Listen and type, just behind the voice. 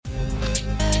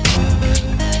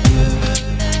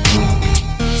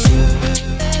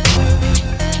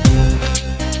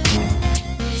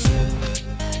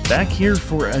back here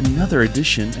for another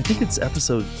edition. I think it's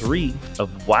episode 3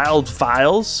 of Wild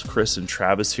Files. Chris and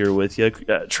Travis here with you.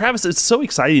 Travis, it's so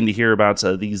exciting to hear about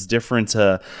these different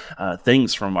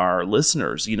things from our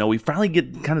listeners. You know, we finally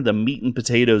get kind of the meat and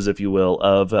potatoes, if you will,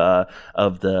 of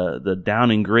the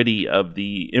down and gritty of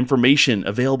the information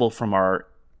available from our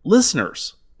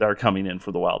listeners that are coming in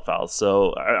for the Wild Files.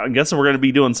 So I'm guessing we're going to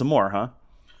be doing some more, huh?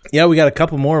 Yeah, we got a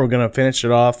couple more. We're going to finish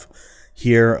it off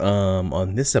here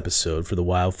on this episode for the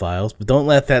Wild Files, but don't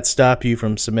let that stop you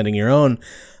from submitting your own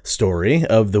story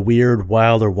of the weird,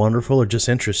 wild, or wonderful, or just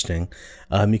interesting.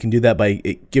 You can do that by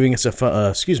giving us a call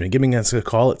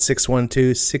at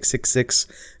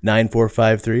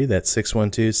 612-666-9453. That's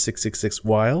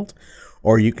 612-666-WILD.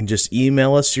 Or you can just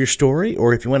email us your story,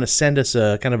 or if you want to send us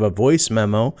a kind of a voice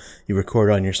memo you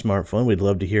record on your smartphone, we'd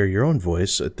love to hear your own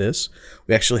voice at this.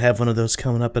 We actually have one of those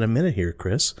coming up in a minute here,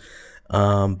 Chris.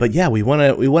 But yeah, we want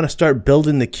to start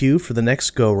building the queue for the next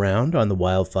go round on the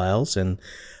Wild Files, and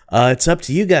it's up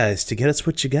to you guys to get us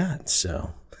what you got.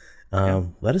 So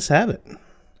let us have it.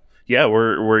 Yeah,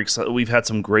 we're excited. We've had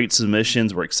some great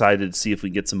submissions. We're excited to see if we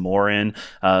get some more in.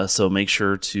 So make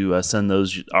sure to send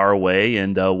those our way,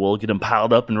 and we'll get them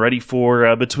piled up and ready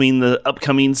for between the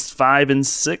upcoming 5 and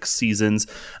 6 seasons.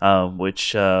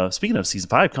 Which, speaking of season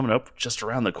 5 coming up just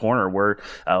around the corner, we're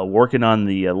working on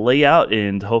the layout,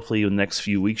 and hopefully in the next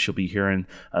few weeks you'll be hearing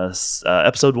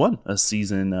episode 1,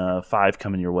 season 5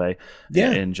 coming your way.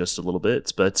 In just a little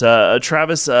bit. But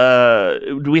Travis,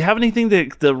 do we have anything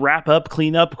to wrap up,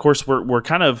 clean up? Of course, we're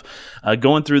kind of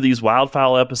going through these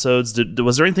Wildfile episodes.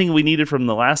 Was there anything we needed from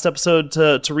the last episode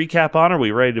to recap on? Or are we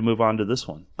ready to move on to this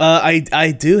one?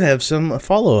 I do have some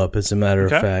follow-up, as a matter of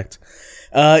fact.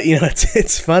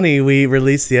 It's funny. We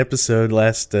released the episode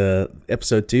last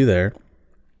episode 2 there.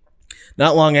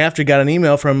 Not long after, got an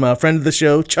email from a friend of the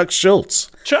show, Chuck Schultz.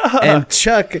 Chuck! And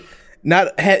Chuck...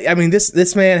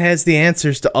 this man has the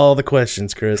answers to all the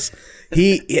questions, Chris.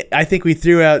 I think we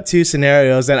threw out 2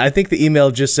 scenarios, and I think the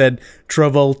email just said,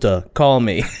 Travolta, call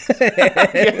me.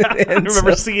 I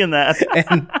remember seeing that.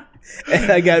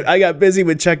 and I got busy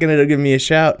with Chuck and it'll give me a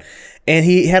shout. And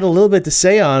he had a little bit to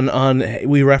say on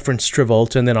we referenced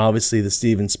Travolta, and then obviously the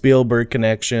Steven Spielberg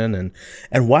connection,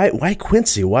 and why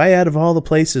Quincy? Why out of all the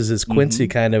places is Quincy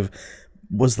kind of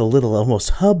was the little almost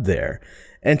hub there?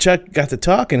 And Chuck got to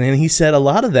talking, and he said a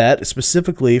lot of that,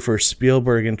 specifically for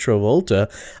Spielberg and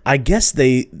Travolta, I guess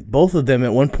both of them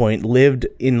at one point lived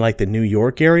in like the New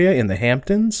York area in the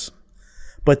Hamptons,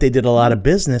 but they did a lot of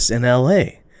business in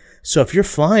L.A. So if you're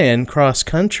flying cross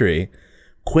country,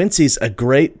 Quincy's a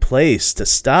great place to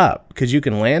stop because you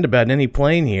can land about any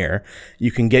plane here. You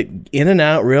can get in and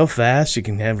out real fast. You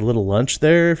can have a little lunch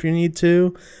there if you need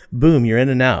to. Boom, you're in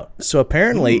and out. So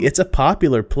apparently it's a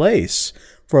popular place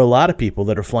for a lot of people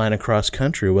that are flying across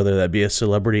country, whether that be a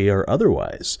celebrity or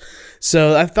otherwise.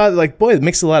 So I thought, it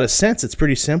makes a lot of sense. It's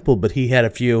pretty simple, but he had a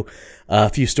few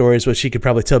stories which he could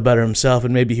probably tell better himself,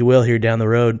 and maybe he will here down the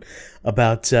road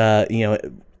about, I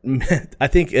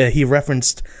think he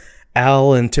referenced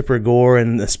Al and Tipper Gore,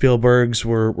 and the Spielbergs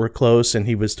were close, and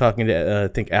he was talking to, I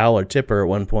think, Al or Tipper at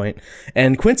one point.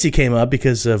 And Quincy came up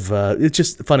because of, it's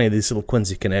just funny, these little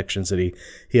Quincy connections that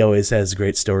he always has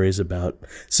great stories about.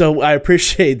 So I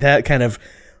appreciate that kind of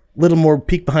little more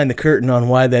peek behind the curtain on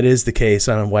why that is the case,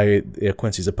 on why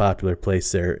Quincy's a popular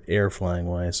place there, air flying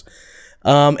wise.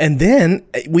 And then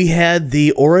we had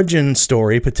the origin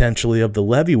story, potentially, of the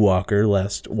Levee Walker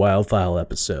last Wildfile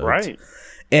episode. Right.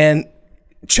 And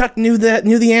Chuck knew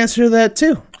the answer to that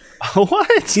too.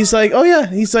 What? He's like, oh yeah.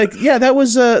 He's like, yeah, that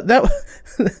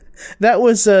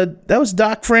was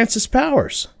Doc Francis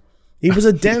Powers. He was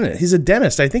a dentist. He's a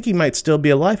dentist. I think he might still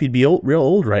be alive. He'd be real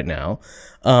old right now.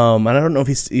 And I don't know if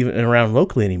he's even around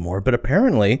locally anymore. But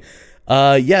apparently,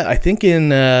 I think he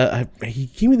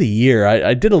gave me the year.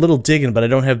 I did a little digging, but I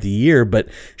don't have the year. But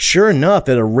sure enough,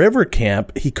 at a river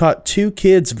camp, he caught 2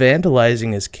 kids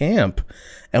vandalizing his camp,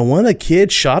 and one of the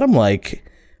kids shot him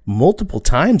multiple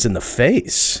times in the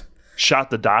face.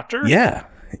 Shot the doctor? Yeah.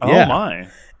 Oh my.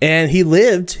 And he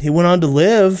lived. He went on to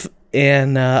live,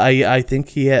 and I think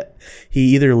he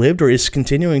either lived or is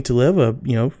continuing to live a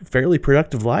fairly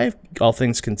productive life, all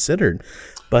things considered.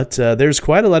 But there's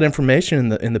quite a lot of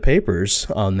information in the papers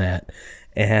on that.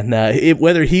 And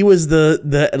whether he was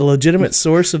the legitimate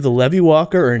source of the Levee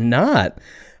Walker or not,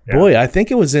 boy, I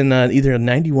think it was in either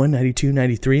 91, 92,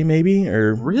 93 maybe.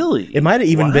 Or really? It might have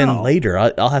even been later.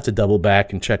 I'll have to double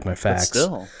back and check my facts. But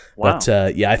still, wow. But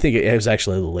I think it was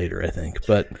actually a little later, I think.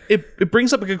 But it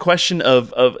brings up a good question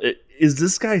of is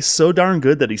this guy so darn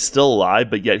good that he's still alive,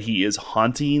 but yet he is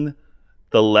haunting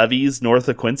the levees north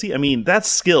of Quincy? I mean, that's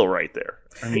skill right there.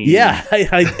 I mean, yeah,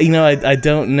 I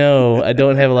don't know. I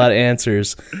don't have a lot of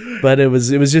answers, but it was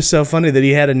just so funny that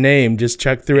he had a name, just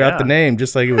Chuck threw out the name,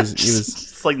 just like it was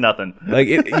it's like nothing. Like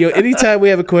anytime we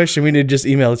have a question, we need to just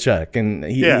email Chuck, and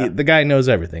the guy knows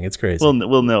everything. It's crazy.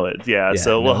 We'll know it. Yeah.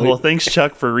 So well, thanks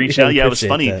Chuck for reaching out. Yeah, it was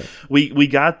funny. That. We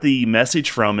got the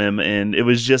message from him, and it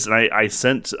was just, and I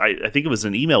sent, I think it was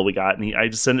an email we got, and I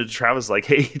just sent it to Travis like,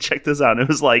 hey, check this out. And it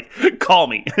was like, call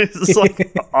me. It's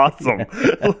like awesome.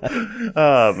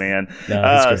 Oh man,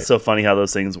 it's so funny how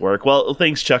those things work. Well,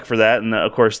 thanks Chuck for that, and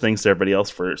of course thanks to everybody else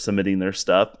for submitting their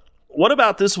stuff. What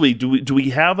about this week? Do we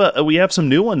have some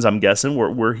new ones? I'm guessing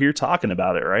we're here talking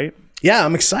about it, right? Yeah,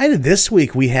 I'm excited. This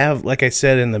week we have, like I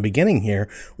said in the beginning here,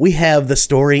 we have the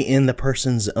story in the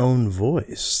person's own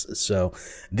voice. So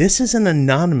this is an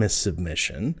anonymous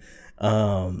submission.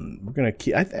 We're gonna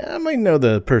keep. I might know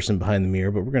the person behind the mirror,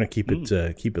 but we're gonna keep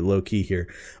it low key here.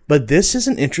 But this is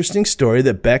an interesting story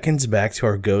that beckons back to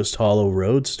our Ghost Hollow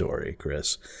Road story,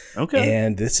 Chris. Okay.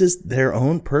 And this is their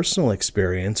own personal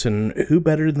experience, and who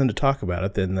better than to talk about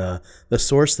it than the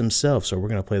source themselves? So we're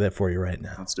gonna play that for you right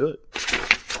now. Let's do it.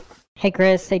 Hey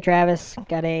Chris, hey Travis,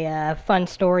 got a fun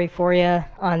story for you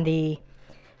on the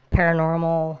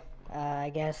paranormal,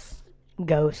 I guess,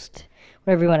 ghost,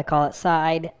 whatever you want to call it,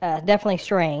 side. Definitely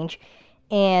strange.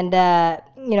 And,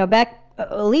 back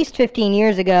at least 15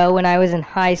 years ago when I was in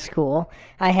high school,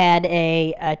 I had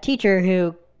a teacher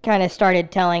who kind of started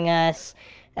telling us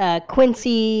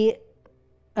Quincy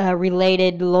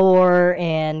related lore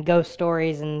and ghost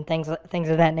stories and things of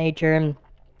that nature. And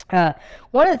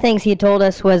one of the things he told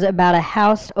us was about a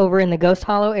house over in the Ghost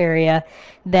Hollow area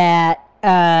that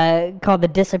called the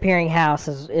Disappearing House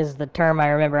is the term I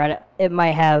remember. It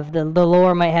might have, the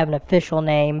lore might have an official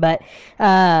name, but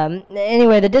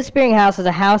anyway, the Disappearing House is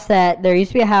a house that, there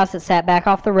used to be a house that sat back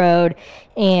off the road,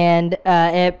 and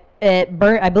it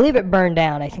burned, I believe it burned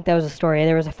down. I think that was the story.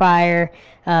 There was a fire,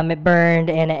 it burned,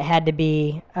 and it had to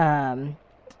be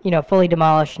fully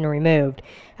demolished and removed.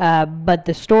 But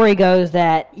the story goes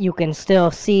that you can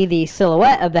still see the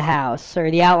silhouette of the house,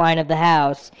 or the outline of the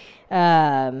house,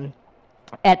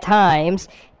 at times,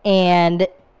 and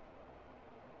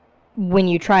when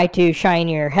you try to shine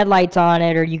your headlights on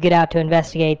it or you get out to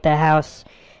investigate, the house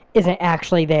isn't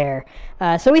actually there.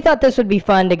 So we thought this would be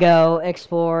fun to go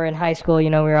explore in high school. We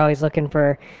were always looking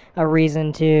for a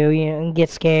reason to get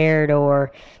scared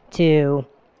or to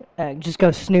just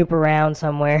go snoop around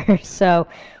somewhere. So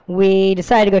we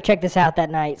decided to go check this out that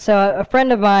night. So a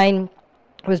friend of mine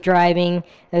was driving.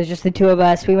 It was just the two of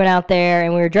us. We went out there,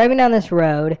 and we were driving down this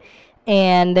road,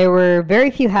 and there were very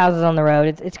few houses on the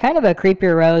road. It's kind of a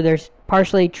creepier road. There's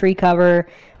partially tree cover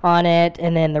on it,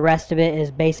 and then the rest of it is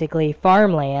basically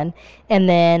farmland. And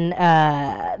then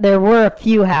there were a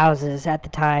few houses at the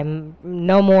time,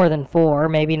 no more than 4,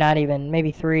 maybe not even,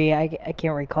 maybe 3. I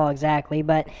can't recall exactly,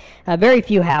 but very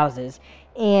few houses.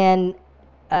 And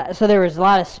so there was a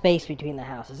lot of space between the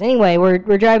houses. Anyway,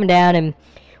 we're driving down, and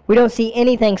we don't see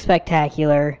anything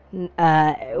spectacular,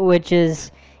 which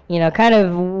is, kind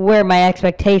of where my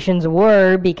expectations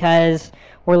were, because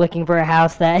we're looking for a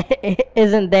house that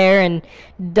isn't there and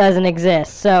doesn't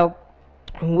exist. So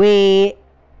we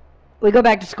go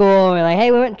back to school, and we're like,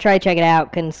 hey, we went to try to check it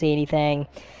out. Couldn't see anything.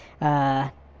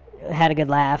 Had a good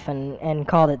laugh and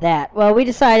called it that. Well, we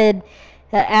decided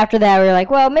after that, we were like,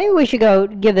 well, maybe we should go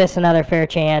give this another fair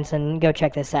chance and go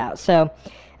check this out. So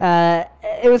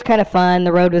it was kind of fun.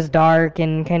 The road was dark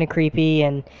and kind of creepy,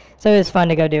 and so it was fun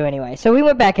to go do anyway. So we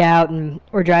went back out, and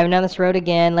we're driving down this road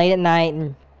again late at night,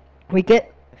 and we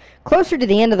get closer to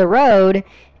the end of the road,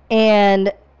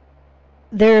 and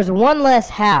there's one less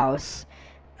house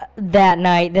that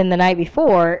night than the night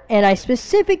before. And I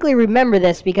specifically remember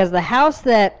this because the house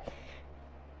there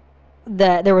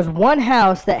was one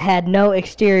house that had no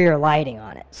exterior lighting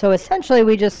on it. So essentially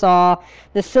we just saw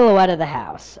the silhouette of the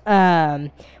house,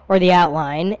 or the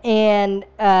outline. And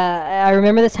I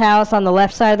remember this house on the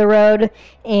left side of the road,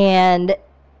 and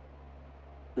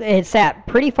it sat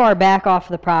pretty far back off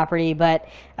the property, but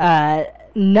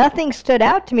nothing stood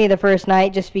out to me the first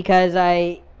night, just because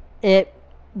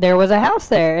there was a house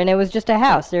there, and it was just a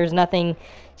house. There's nothing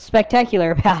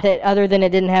spectacular about it other than it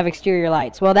didn't have exterior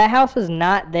lights. Well, that house was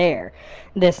not there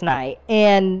this night,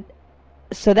 and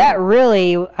so that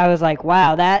really, I was like,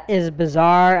 wow, that is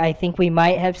bizarre. I think we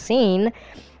might have seen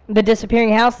the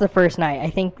disappearing house the first night. I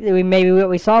think maybe what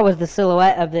we saw was the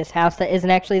silhouette of this house that isn't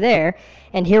actually there,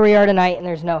 and here we are tonight, and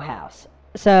there's no house.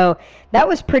 So that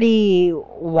was pretty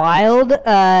wild.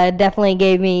 Definitely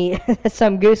gave me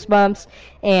some goosebumps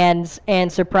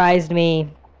and surprised me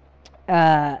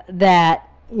that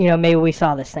maybe we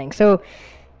saw this thing. So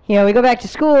we go back to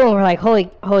school and we're like,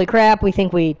 holy crap, we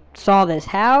think we saw this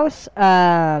house.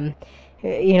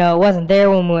 It wasn't there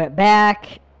when we went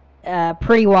back.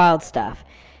 Pretty wild stuff.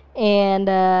 And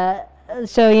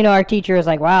so, our teacher was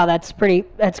like, wow, that's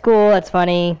cool, that's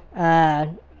funny,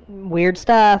 weird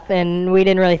stuff. And we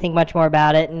didn't really think much more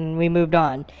about it, and we moved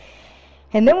on.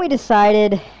 And then we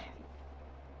decided,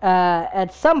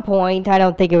 at some point, I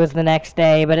don't think it was the next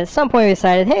day, but at some point we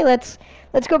decided, hey, let's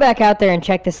go back out there and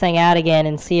check this thing out again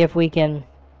and see if we can,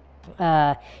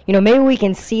 maybe we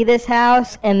can see this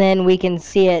house and then we can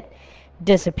see it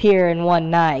disappear in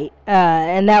one night.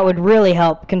 And that would really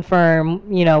help confirm,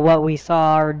 what we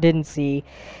saw or didn't see.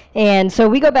 And so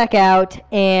we go back out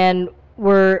and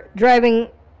we're driving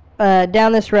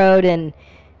down this road, and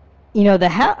the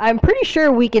house, I'm pretty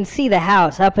sure we can see the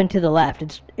house up and to the left.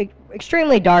 It's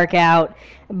extremely dark out,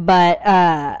 but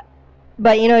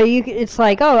it's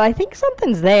like, oh, I think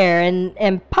something's there,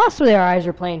 and possibly our eyes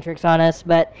are playing tricks on us,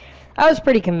 but I was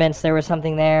pretty convinced there was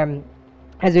something there.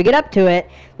 As we get up to it,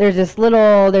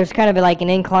 there's kind of like an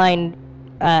incline,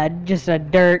 just a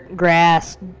dirt,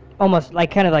 grass, almost like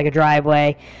kind of like a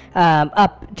driveway,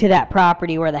 up to that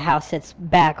property where the house sits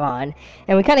back on.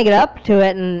 And we kind of get up to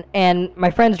it, and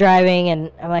my friend's driving,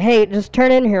 and I'm like, hey, just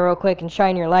turn in here real quick and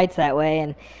shine your lights that way.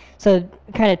 And so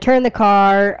kind of turn the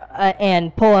car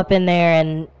and pull up in there,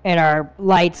 and our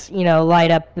lights,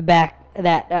 light up the back,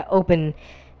 that open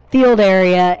field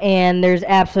area, and there's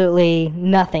absolutely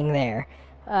nothing there.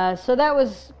 So that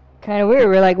was kind of weird.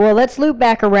 We're like, well, let's loop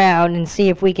back around and see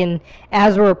if we can,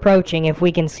 as we're approaching, if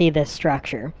we can see this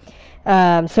structure.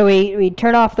 So we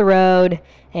turn off the road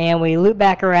and we loop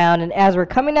back around, and as we're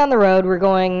coming down the road, we're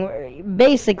going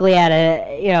basically at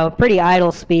a pretty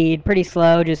idle speed, pretty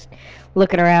slow, just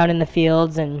looking around in the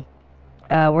fields, and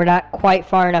we're not quite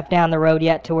far enough down the road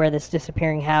yet to where this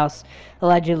disappearing house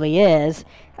allegedly is.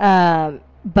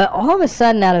 But all of a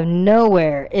sudden, out of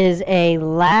nowhere, is a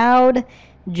loud,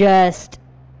 just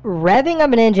revving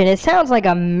of an engine. It sounds like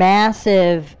a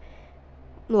massive,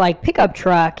 pickup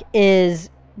truck is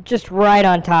just right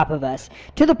on top of us,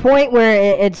 to the point where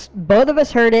it's both of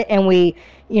us heard it, and we,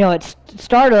 it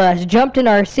startled us, jumped in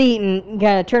our seat, and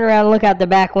kind of turned around and look out the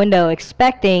back window,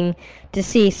 expecting to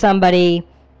see somebody,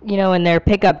 in their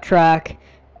pickup truck,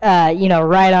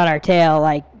 right on our tail,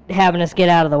 like having us get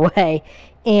out of the way.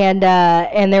 And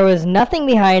there was nothing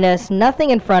behind us,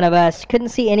 nothing in front of us. Couldn't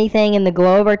see anything in the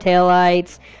glow of our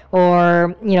taillights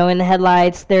or, in the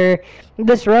headlights.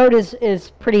 This road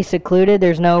is pretty secluded.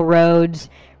 There's no roads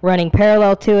running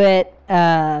parallel to it,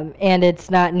 and it's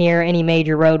not near any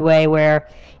major roadway where,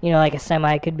 like a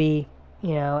semi could be,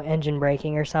 engine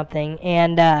braking or something.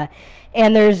 And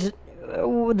there's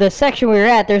the section we were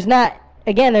at. There's not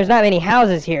many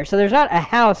houses here, so there's not a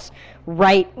house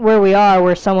right where we are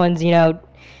where someone's,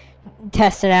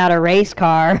 testing out a race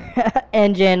car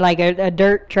engine, like a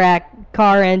dirt track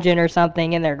car engine or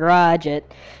something in their garage at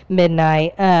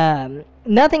midnight.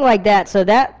 Nothing like that. So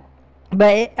that,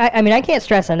 but I can't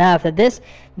stress enough that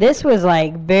this was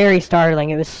like very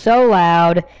startling. It was so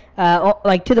loud,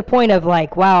 to the point of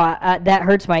like, wow, that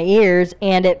hurts my ears,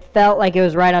 and it felt like it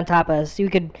was right on top of us. You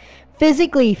could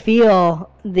physically feel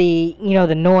the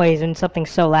noise, and something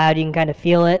so loud you can kind of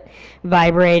feel it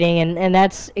vibrating, and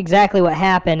that's exactly what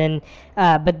happened. And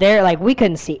but there, like, we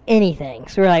couldn't see anything,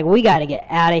 so we're like, we got to get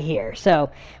out of here.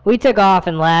 So we took off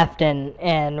and left, and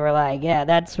we're like, yeah,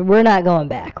 we're not going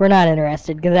back, we're not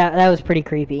interested, because that was pretty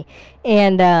creepy.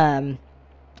 And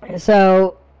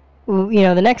so when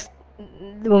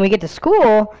we get to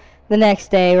school the next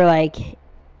day, we're like,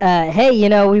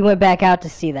 hey, we went back out to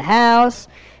see the house.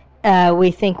 We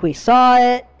think we saw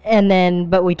it,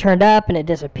 but we turned up and it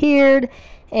disappeared.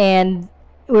 And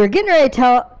we were getting ready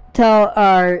to tell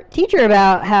our teacher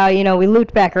about how, we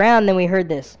looped back around, and then we heard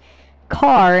this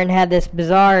car and had this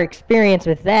bizarre experience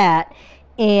with that.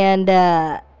 And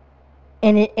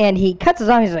he cuts us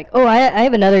off. He's like, oh, I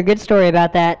have another good story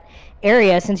about that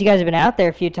area, since you guys have been out there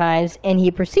a few times. And he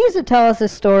proceeds to tell us a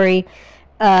story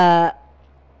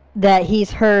that he's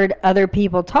heard other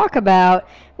people talk about,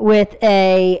 with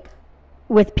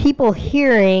people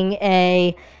hearing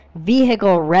a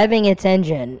vehicle revving its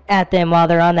engine at them while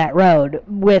they're on that road,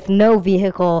 with no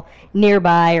vehicle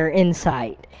nearby or in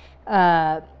sight.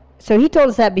 So he told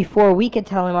us that before we could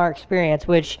tell him our experience,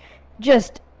 which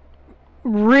just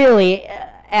really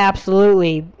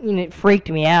absolutely freaked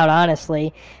me out,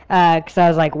 honestly, because I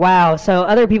was like, wow, so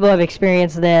other people have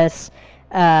experienced this.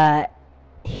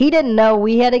 He didn't know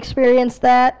we had experienced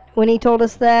that when he told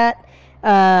us that.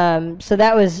 So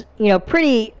that was,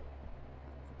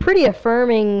 pretty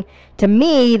affirming to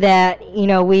me that,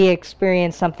 we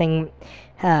experienced something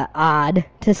odd,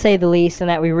 to say the least, and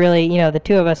that we really, the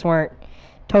two of us weren't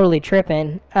totally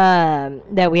tripping,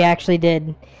 that we actually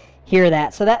did hear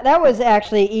that. So that was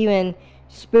actually even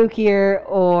spookier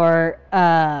or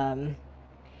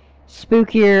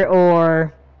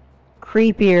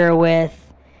creepier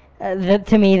with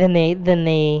to me than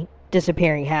the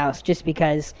disappearing house, just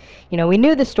because we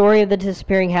knew the story of the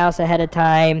disappearing house ahead of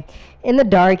time. In the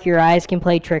dark, your eyes can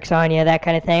play tricks on you, that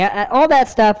kind of thing. All that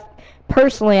stuff,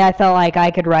 personally, I felt like I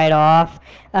could write off.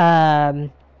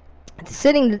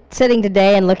 Sitting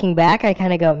today and looking back, I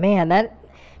kind of go, man, that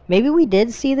maybe we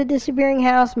did see the disappearing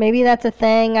house. Maybe that's a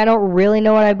thing. I don't really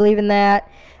know what I believe in that,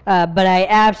 but I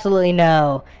absolutely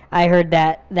know I heard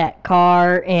that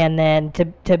car, and then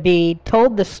to be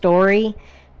told the story,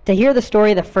 to hear the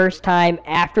story the first time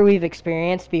after we've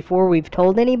experienced, before we've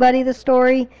told anybody the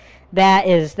story, that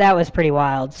was pretty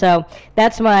wild. So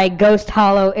that's my Ghost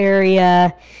Hollow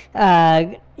area,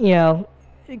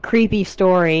 creepy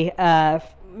story.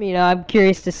 I'm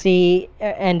curious to see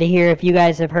and to hear if you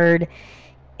guys have heard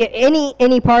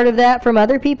any part of that from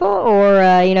other people, or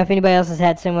if anybody else has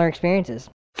had similar experiences.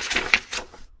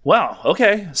 Wow.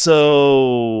 Okay.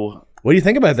 So, what do you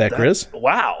think about that, Chris?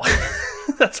 Wow.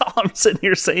 That's all I'm sitting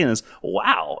here saying is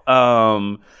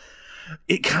wow.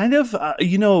 It kind of,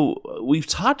 we've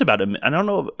talked about it. I don't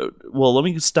know. Well, let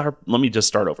me just start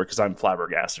over because I'm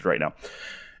flabbergasted right now.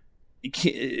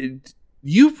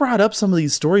 You brought up some of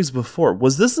these stories before.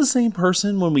 Was this the same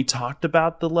person when we talked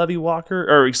about the Levee Walker,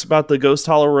 or about the Ghost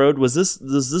Hollow Road? Is this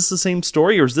the same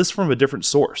story, or is this from a different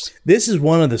source? This is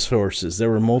one of the sources.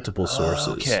 There were multiple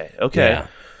sources. Okay.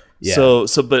 Yeah. So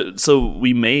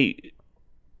we may.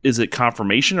 Is it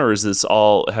confirmation, or is this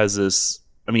all? Is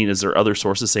there other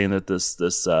sources saying that this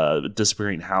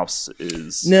disappearing house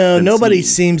is? No, nobody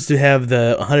seems to have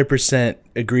the 100%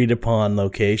 agreed upon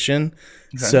location.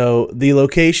 Okay. So the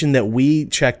location that we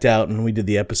checked out when we did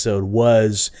the episode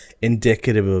was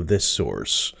indicative of this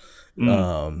source.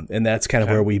 And that's kind of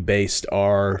where we based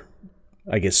our,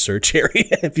 I guess, search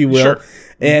area, if you will. Sure.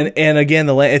 And again,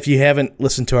 if you haven't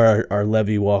listened to our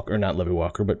Levee Walker, or not Levee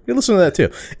Walker, but you listen to that too.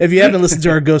 If you haven't listened to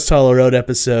our Ghost Hollow Road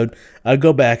episode,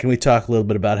 go back and we talk a little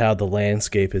bit about how the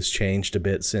landscape has changed a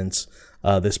bit since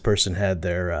this person had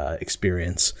their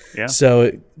experience. Yeah. So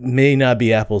it may not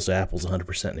be apples to apples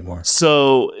 100% anymore.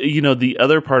 So, the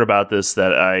other part about this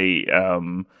that I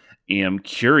am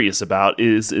curious about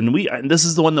is, and this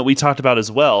is the one that we talked about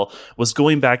as well, was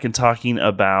going back and talking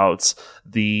about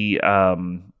the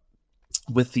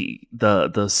with the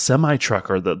semi truck,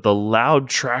 or the loud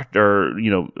tractor,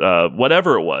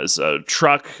 whatever it was,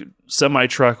 truck, semi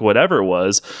truck, whatever it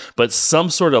was, but some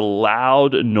sort of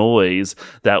loud noise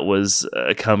that was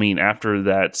coming after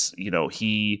that.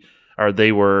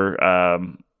 They were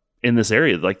in this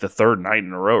area like the third night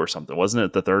in a row or something. Wasn't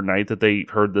it the third night that they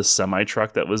heard this semi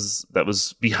truck that was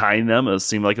behind them? It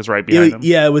seemed like it's right behind them.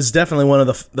 Yeah, it was definitely one of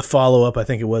the follow up. I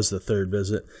think it was the third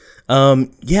visit.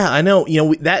 I know.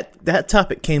 That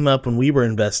topic came up when we were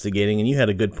investigating, and you had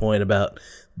a good point about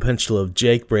the potential of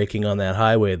Jake braking on that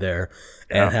highway there,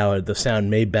 and how the sound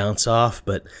may bounce off.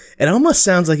 But it almost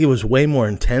sounds like it was way more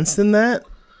intense than that.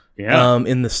 Yeah.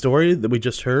 In the story that we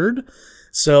just heard.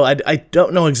 So I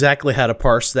don't know exactly how to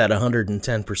parse that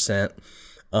 110%.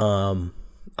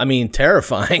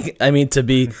 Terrifying. To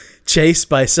be chased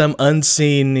by some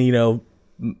unseen,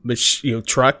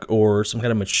 truck or some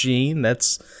kind of machine.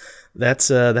 That's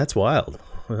wild.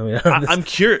 I'm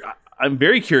curious. I'm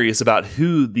very curious about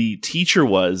who the teacher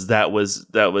was that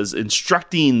was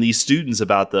instructing these students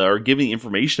about or giving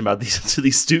information about these to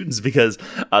these students, because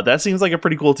that seems like a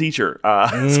pretty cool teacher.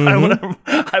 So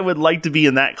I would like to be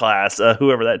in that class,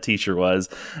 whoever that teacher was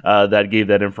that gave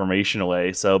that information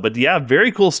away. So, but yeah,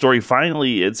 very cool story.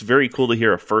 Finally, it's very cool to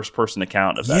hear a first person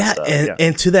account of that stuff.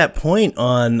 And to that point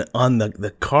on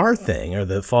the car thing, or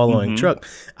the following truck,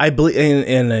 I believe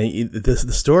in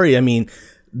the story.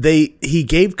 He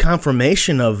gave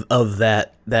confirmation of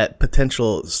that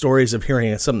potential stories of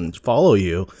hearing something follow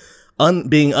you,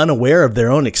 being unaware of their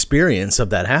own experience of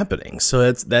that happening. So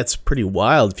that's pretty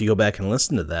wild if you go back and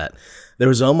listen to that. There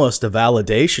was almost a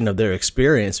validation of their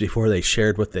experience before they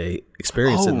shared what they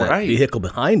experienced in that vehicle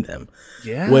behind them.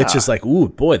 Yeah. Which is like, ooh,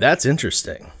 boy, that's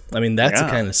interesting. That's the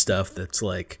kind of stuff that's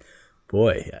like,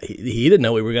 boy, he didn't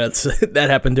know we were going to that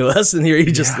happened to us, and here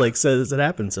he just says it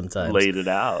happens sometimes. Laid it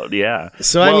out, yeah.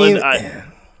 So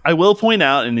I will point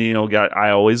out, and I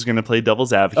always going to play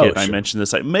devil's advocate. Oh, I sure. mentioned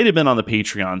this. It may have been on the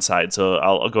Patreon side, so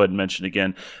I'll go ahead and mention it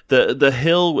again. The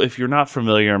hill, if you're not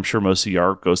familiar, I'm sure most of you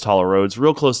are. Ghost Hollow Road's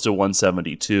real close to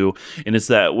 172, and it's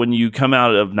that when you come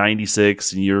out of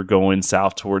 96 and you're going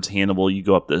south towards Hannibal, you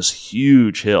go up this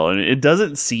huge hill, and it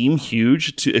doesn't seem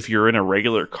huge if you're in a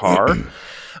regular car.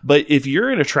 But if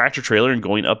you're in a tractor trailer and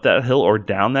going up that hill or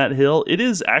down that hill, it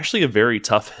is actually a very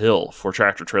tough hill for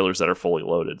tractor trailers that are fully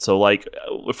loaded. So, like,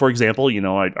 for example,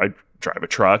 I drive a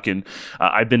truck, and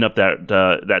I've been up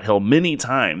that hill many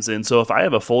times. And so if I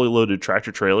have a fully loaded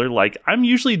tractor trailer, like, I'm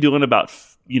usually doing about,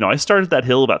 I started that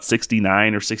hill about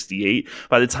 69 or 68.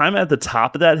 By the time I'm at the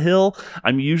top of that hill,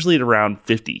 I'm usually at around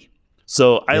 50.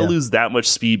 So I lose that much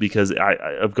speed because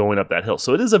of going up that hill.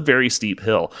 So it is a very steep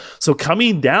hill. So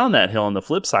coming down that hill on the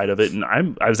flip side of it, and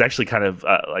I was actually kind of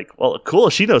like, well, cool.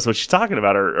 She knows what she's talking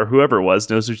about, or whoever it was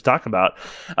knows what she's talking about.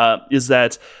 Is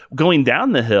that going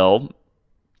down the hill?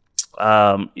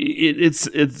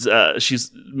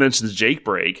 She's mentions Jake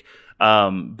brake,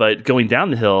 but going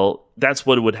down the hill, that's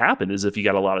what would happen is if you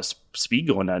got a lot of speed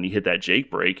going down, you hit that Jake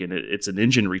brake, and it's an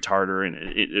engine retarder, and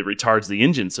it retards the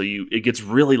engine, so it gets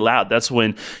really loud. That's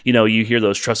when you hear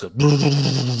those trucks go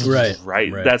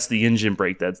right. That's the engine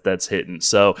brake that's hitting.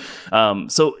 So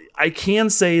I can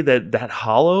say that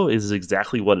hollow is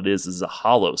exactly what it is a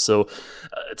hollow. So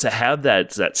to have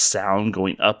that sound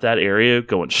going up that area,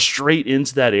 going straight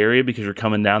into that area because you're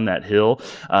coming down that hill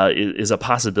is a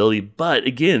possibility. But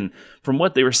again, from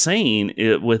what they were saying,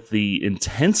 with the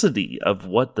intensity of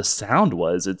what the sound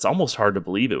was, it's almost hard to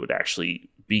believe it would actually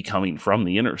be coming from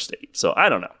the interstate. So I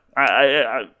don't know.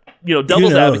 I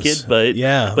devil's advocate,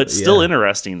 but still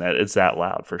interesting that it's that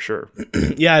loud for sure.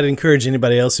 Yeah, I'd encourage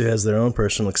anybody else who has their own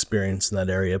personal experience in that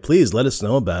area, please let us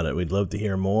know about it. We'd love to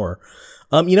hear more.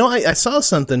 I saw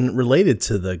something related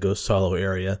to the Ghost Hollow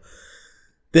area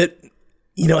that,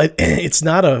 it's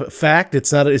not a fact.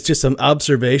 It's just an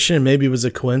observation. Maybe it was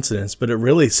a coincidence, but it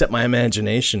really set my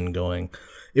imagination going.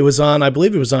 I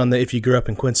believe it was on the If You Grew Up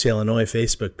in Quincy, Illinois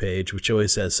Facebook page, which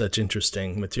always has such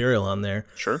interesting material on there.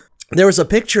 Sure. There was a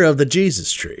picture of the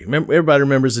Jesus tree. Everybody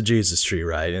remembers the Jesus tree,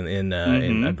 right? In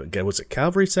was it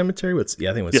Calvary Cemetery? I think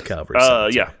it was Calvary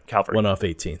Cemetery. Yeah, Calvary. One off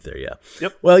 18th there, yeah.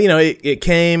 Yep. Well, it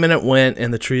came and it went,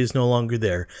 and the tree is no longer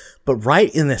there. But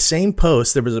right in the same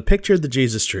post, there was a picture of the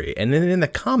Jesus tree. And then in the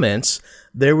comments,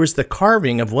 there was the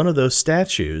carving of one of those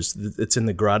statues that's in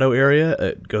the grotto area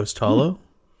at Ghost Hollow.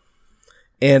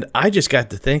 And I just got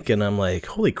to thinking, I'm like,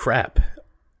 holy crap.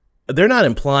 They're not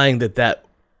implying that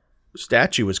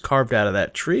statue was carved out of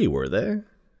that tree, were they?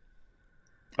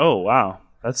 Oh, wow.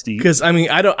 That's deep. Because I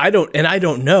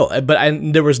don't know,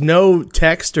 but there was no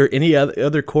text or any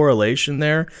other correlation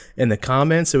there in the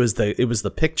comments. It was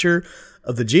the picture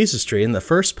of the Jesus tree, and the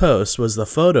first post was the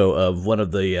photo of one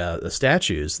of the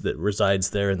statues that resides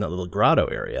there in that little grotto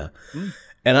area.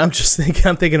 And I'm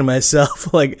thinking to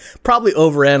myself, like, probably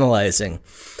overanalyzing,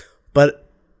 but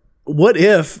what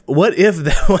if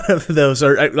that one of those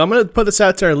are? I'm going to put this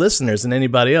out to our listeners and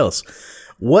anybody else.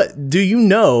 What do you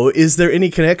know? Is there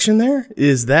any connection there?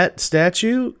 Is that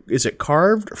statue, is it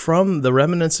carved from the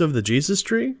remnants of the Jesus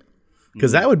tree?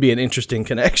 Because that would be an interesting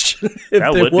connection.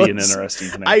 That would be an interesting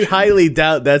connection. I highly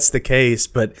doubt that's the case,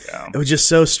 but it was just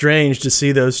so strange to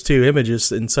see those two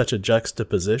images in such a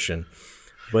juxtaposition.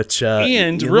 But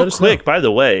real quick, by the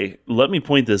way, let me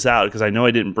point this out because I know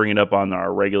I didn't bring it up on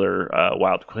our regular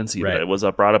Wild Quincy, but it was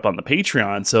brought up on the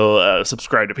Patreon. So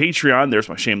subscribe to Patreon. There's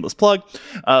my shameless plug.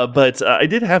 But I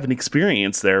did have an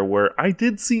experience there where I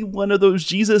did see one of those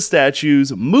Jesus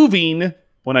statues moving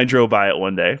when I drove by it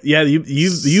one day. Yeah,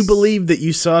 you believe that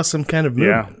you saw some kind of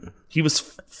movement. Yeah, he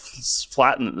was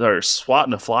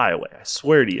swatting a fly away. I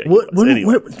swear to you.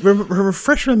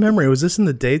 Refresh my memory. Was this in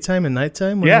the daytime and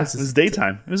nighttime? Yeah, it was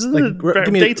daytime. It was in the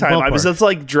daytime. I was just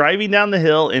like driving down the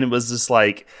hill, and it was just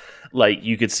like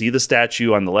you could see the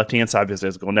statue on the left hand side because I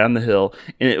was going down the hill,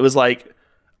 and it was like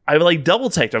I like double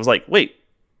checked. I was like, wait.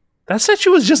 That statue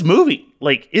was just moving.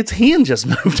 Like, its hand just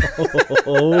moved.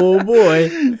 Oh, boy.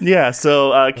 Yeah,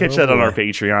 so catch that on our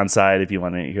Patreon side if you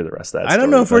want to hear the rest of that I don't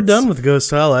know if we're done with Ghost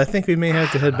Hollow. I think we may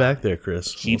have to head back there,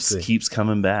 Chris. Keeps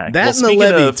coming back. That and the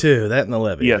levee, too. That and the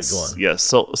levee. Yes, go on. yes.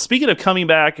 So, speaking of coming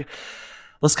back,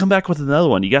 let's come back with another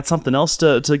one. You got something else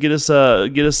to get us a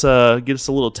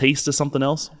little taste of something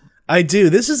else? I do.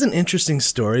 This is an interesting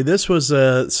story. This was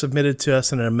submitted to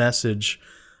us in a message,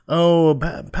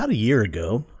 about a year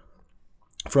ago.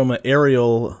 From an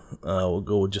Ariel, we'll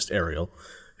go with just Ariel,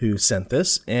 who sent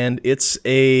this, and so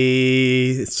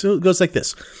it goes like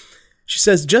this. She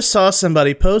says, just saw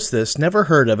somebody post this, never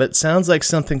heard of it, sounds like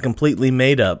something completely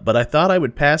made up, but I thought I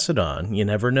would pass it on, you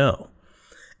never know.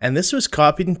 And this was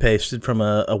copied and pasted from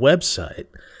a website.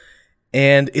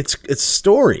 And it's a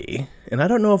story, and I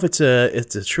don't know if it's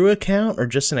a true account or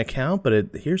just an account,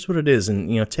 but here's what it is,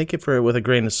 and take it with a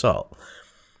grain of salt.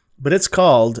 But it's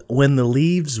called "When the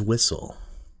Leaves Whistle."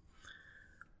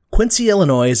 Quincy,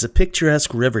 Illinois is a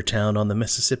picturesque river town on the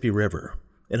Mississippi River.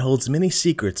 It holds many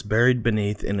secrets buried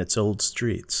beneath in its old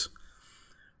streets.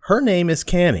 Her name is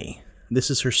Canny. This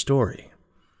is her story.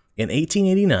 In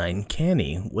 1889,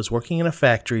 Canny was working in a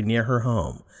factory near her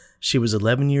home. She was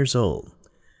 11 years old.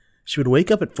 She would wake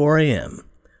up at 4 a.m.,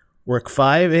 work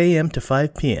 5 a.m. to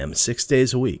 5 p.m. 6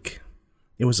 days a week.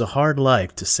 It was a hard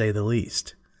life, to say the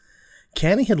least.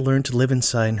 Canny had learned to live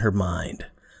inside her mind.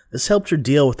 This helped her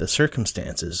deal with the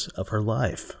circumstances of her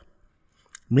life.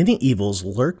 Many evils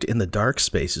lurked in the dark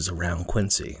spaces around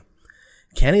Quincy.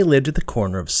 Canny lived at the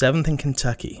corner of 7th and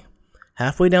Kentucky.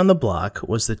 Halfway down the block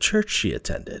was the church she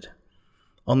attended.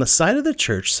 On the side of the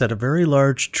church sat a very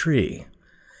large tree.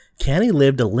 Canny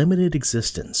lived a limited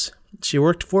existence. She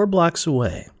worked 4 blocks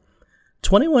away.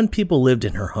 21 people lived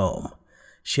in her home.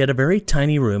 She had a very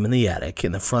tiny room in the attic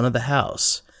in the front of the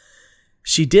house.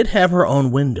 She did have her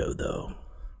own window, though.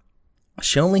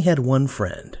 She only had one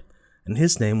friend, and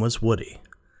his name was Woody.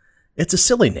 It's a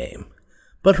silly name,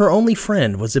 but her only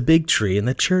friend was a big tree in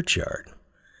the churchyard.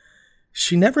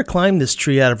 She never climbed this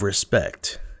tree out of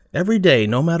respect. Every day,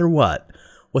 no matter what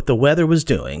the weather was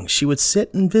doing, she would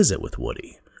sit and visit with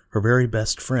Woody, her very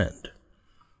best friend.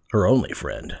 Her only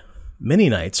friend. Many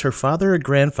nights, her father or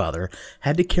grandfather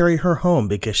had to carry her home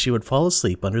because she would fall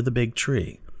asleep under the big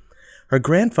tree. Her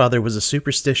grandfather was a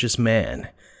superstitious man.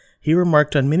 He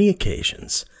remarked on many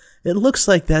occasions, "It looks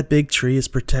like that big tree is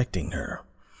protecting her."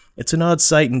 It's an odd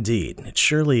sight indeed. It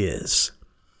surely is.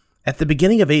 At the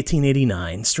beginning of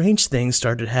 1889, strange things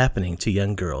started happening to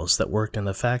young girls that worked in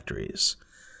the factories.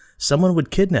 Someone would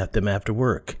kidnap them after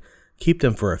work, keep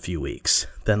them for a few weeks,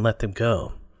 then let them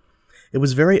go. It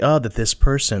was very odd that this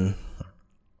person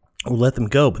would let them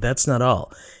go, but that's not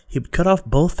all. He would cut off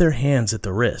both their hands at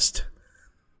the wrist.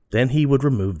 Then he would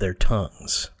remove their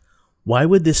tongues. Why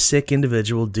would this sick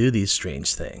individual do these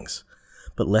strange things,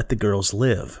 but let the girls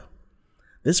live?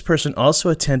 This person also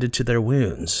attended to their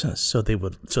wounds, so they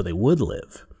would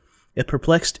live. It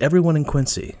perplexed everyone in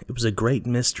Quincy. It was a great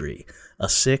mystery, a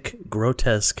sick,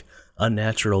 grotesque,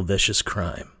 unnatural, vicious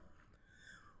crime.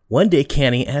 One day,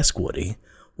 Canny asked Woody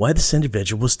why this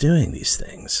individual was doing these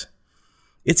things.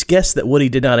 It's guessed that Woody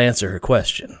did not answer her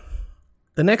question.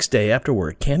 The next day after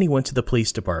work, Canny went to the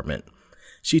police department.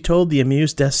 She told the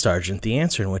amused desk sergeant the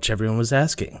answer in which everyone was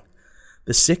asking.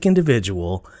 The sick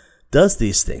individual does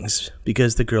these things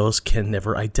because the girls can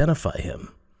never identify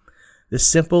him. This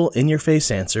simple, in-your-face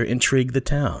answer intrigued the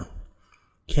town.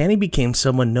 Canny became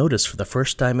someone noticed for the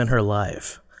first time in her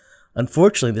life.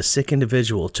 Unfortunately, the sick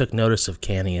individual took notice of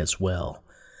Canny as well.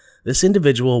 This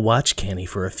individual watched Canny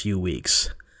for a few weeks.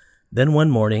 Then one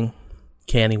morning,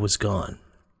 Canny was gone.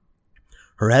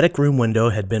 Her attic room window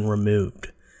had been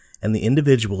removed, and the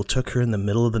individual took her in the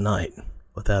middle of the night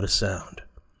without a sound.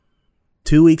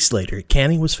 2 weeks later,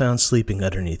 Canny was found sleeping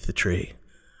underneath the tree,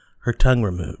 her tongue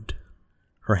removed,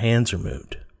 her hands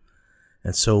removed,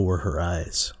 and so were her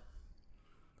eyes.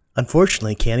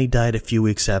 Unfortunately, Canny died a few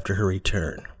weeks after her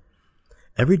return.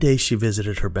 Every day she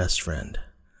visited her best friend.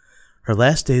 Her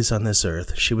last days on this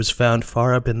earth, she was found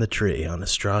far up in the tree on a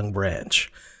strong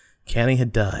branch. Canny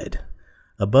had died.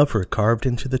 Above her, carved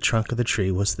into the trunk of the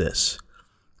tree, was this: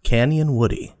 Canny and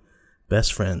Woody,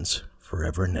 best friends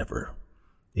forever and ever.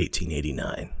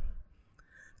 1889.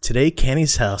 Today,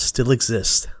 Canny's house still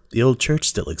exists. The old church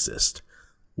still exists.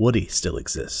 Woody still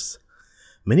exists.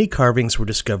 Many carvings were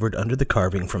discovered under the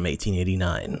carving from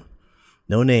 1889.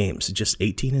 No names, just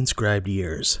 18 inscribed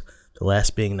years, the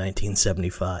last being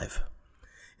 1975.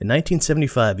 In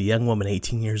 1975, a young woman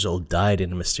 18 years old died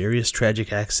in a mysterious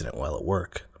tragic accident while at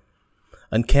work.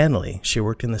 Uncannily, she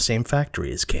worked in the same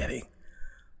factory as Canny,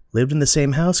 lived in the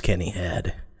same house Canny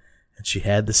had, and she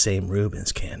had the same room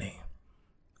as Canny.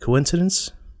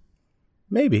 Coincidence?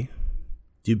 Maybe.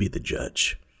 You be the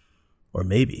judge. Or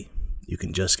maybe you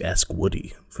can just ask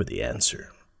Woody for the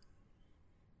answer.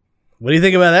 What do you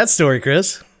think about that story,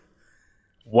 Chris?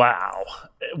 Wow.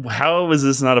 How was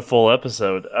this not a full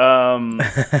episode?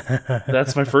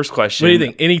 That's my first question. What do you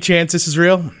think? Any chance this is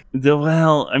real?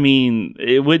 Well, I mean,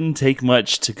 it wouldn't take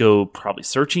much to go probably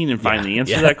searching and find the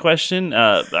answer to that question.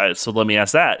 So let me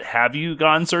ask that. Have you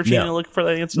gone searching and looked for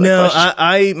that answer to that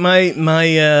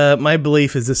question? My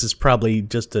belief is this is probably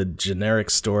just a generic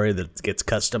story that gets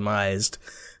customized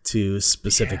to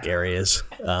specific areas.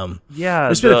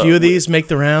 There's been a few of these make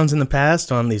the rounds in the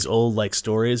past on these old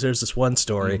stories. There's this one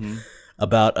story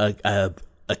about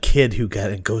a a kid who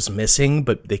goes missing,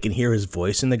 but they can hear his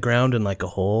voice in the ground in like a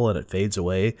hole, and it fades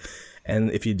away. And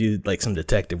if you do like some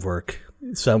detective work,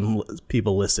 some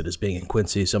people list it as being in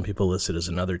Quincy, some people list it as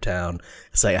another town.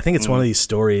 It's like, I think it's one of these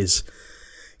stories.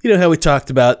 You know how we talked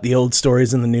about the old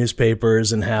stories in the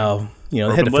newspapers and how, you know,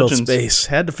 they had to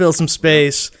fill some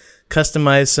space,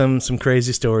 customize some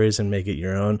crazy stories and make it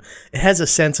your own. It has a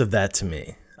sense of that to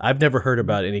me. I've never heard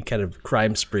about any kind of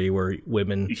crime spree where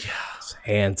women's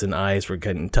hands and eyes were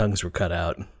cut and tongues were cut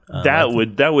out. That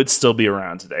would still be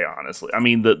around today, honestly. I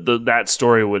mean, that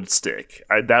story would stick.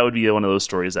 That would be one of those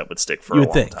stories that would stick for a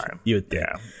long time. You would think.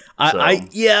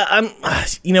 Yeah. I'm.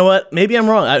 You know what? Maybe I'm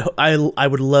wrong. I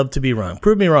would love to be wrong.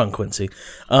 Prove me wrong, Quincy.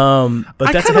 But I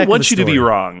that's kind of want you to be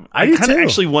wrong. I kind of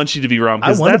actually want you to be wrong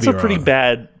because that's a pretty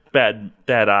bad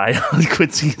eye on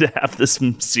Quincy to have this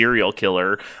serial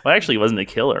killer. Well, actually, he wasn't a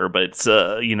killer, but it's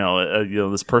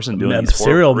this person doing these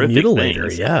serial horrific mutilator.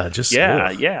 things.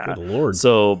 Yeah, good Lord.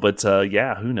 So, but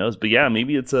who knows? But yeah,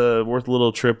 maybe it's worth a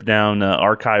little trip down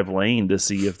Archive Lane to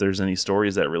see if there's any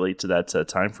stories that relate to that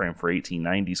time frame for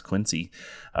 1890s Quincy.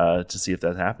 To see if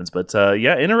that happens. But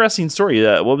interesting story.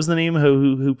 What was the name?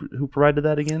 Who provided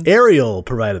that again? Ariel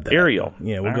provided that. Ariel.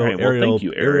 Yeah, we'll All go right. Ariel. Well, thank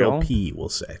you, Ariel P, we'll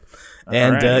say.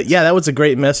 And right. that was a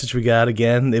great message we got.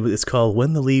 Again, it's called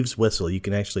When the Leaves Whistle. You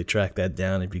can actually track that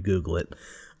down if you Google it.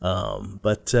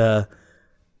 But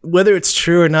whether it's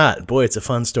true or not, boy, it's a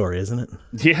fun story, isn't it?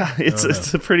 Yeah,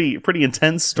 it's a pretty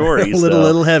intense story.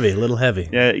 little heavy.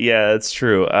 Yeah, it's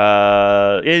true.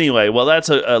 Anyway, well, that's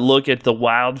a look at the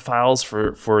Wild Files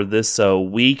for this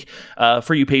week.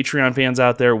 For you Patreon fans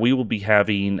out there, we will be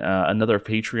having another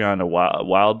Patreon not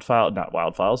Wild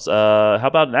Files. How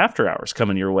about an After Hours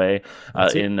coming your way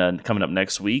coming up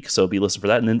next week? So be listening for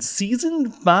that. And then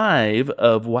season 5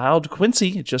 of Wild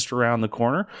Quincy just around the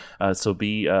corner. So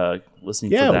be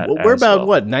listening for that. We're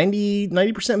about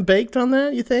 90% baked on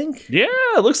that, you think? Yeah,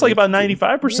 it looks like about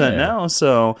 95% now.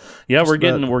 So we're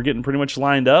getting pretty much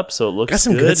lined up. So it looks got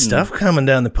some good stuff coming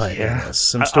down the pipe. Yeah.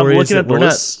 Some stories that we're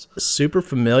not super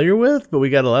familiar with, but we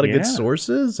got a lot of good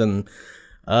sources, and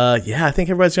I think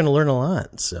everybody's going to learn a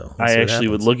lot. So I actually,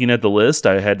 was looking at the list,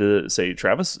 I had to say,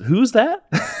 Travis, who's that?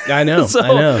 I know.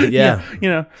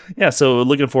 Yeah. So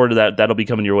looking forward to that. That'll be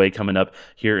coming your way coming up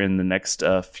here in the next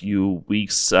few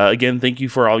weeks. Again, thank you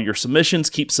for all your submissions.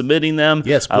 Keep submitting them.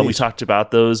 Yes, please. We talked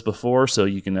about those before, so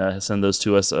you can send those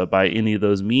to us by any of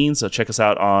those means. So check us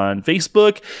out on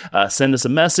Facebook. Send us a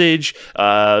message.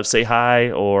 Say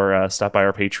hi, or stop by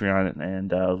our Patreon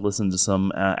and listen to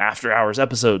some After Hours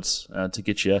episodes to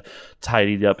get you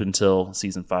tidied up until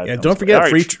season 5. Yeah, don't forget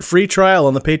free trial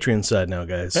on the Patreon side now,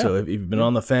 guys. Yeah. So if you've been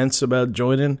on the fence about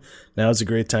joining, now's a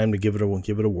great time to give it a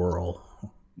whirl.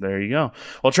 There you go.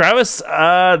 Well, Travis,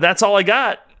 that's all I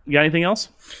got. You got anything else?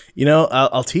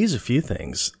 I'll tease a few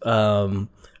things. Ran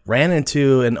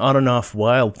into an on and off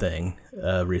wild thing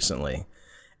recently,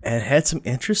 and had some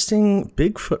interesting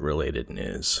Bigfoot related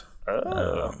news.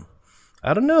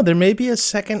 I don't know. There may be a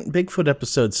second Bigfoot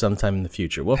episode sometime in the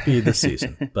future. Won't be this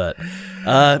season, but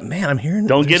man, I'm hearing.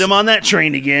 Don't get him on that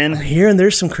train again. I'm hearing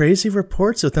there's some crazy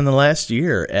reports within the last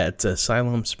year at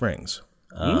Siloam Springs,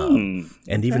 and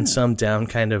even some down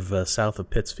kind of south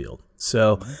of Pittsfield.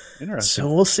 So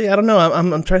we'll see. I don't know.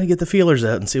 I'm trying to get the feelers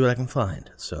out and see what I can find.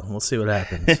 So we'll see what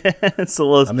happens.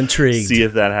 I'm intrigued. See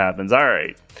if that happens. All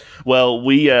right. Well,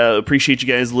 we appreciate you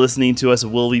guys listening to us.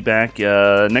 We'll be back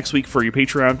next week for your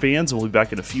Patreon fans. We'll be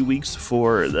back in a few weeks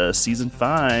for the season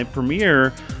 5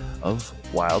 premiere of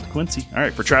Wild Quincy. All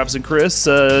right. For Travis and Chris,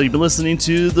 you've been listening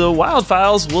to the Wild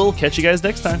Files. We'll catch you guys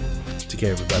next time. Take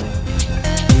care, everybody.